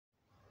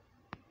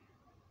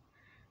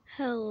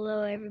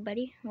Hello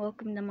everybody,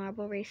 welcome to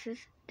Marble Races.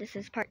 This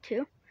is part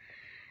 2.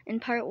 In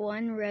part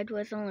 1, red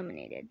was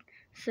eliminated.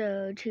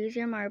 So choose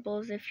your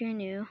marbles if you're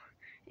new,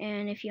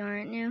 and if you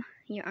aren't new,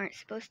 you aren't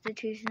supposed to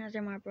choose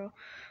another marble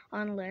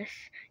unless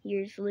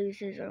yours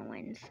loses or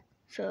wins.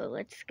 So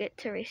let's get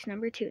to race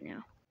number 2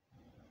 now.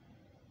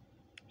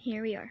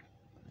 Here we are.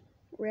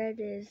 Red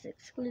is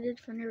excluded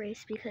from the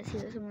race because he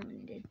was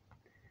eliminated.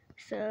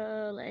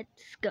 So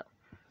let's go.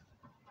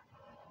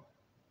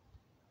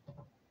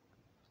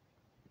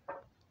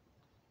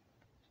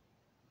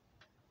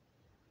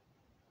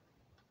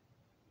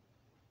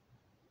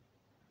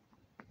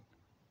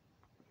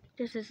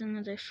 This is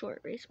another short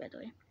race, by the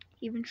way.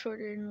 Even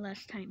shorter than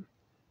last time.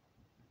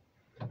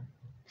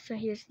 So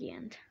here's the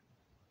end.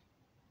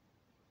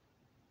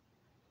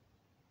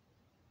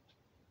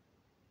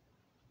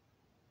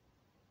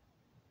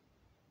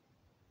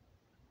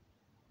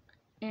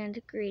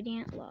 And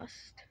Gradient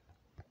lost.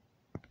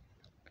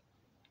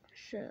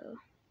 So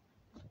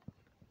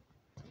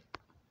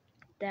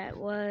that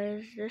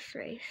was this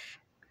race.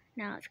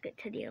 Now let's get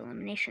to the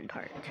elimination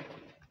part.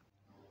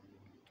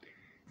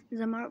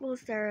 The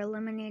marbles that are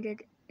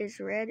eliminated is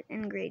red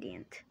and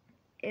Gradient.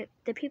 If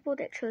the people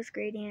that chose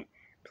Gradient,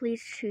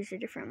 please choose a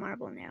different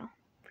marble now.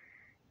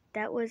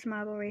 That was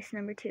marble race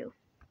number 2.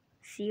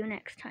 See you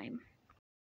next time.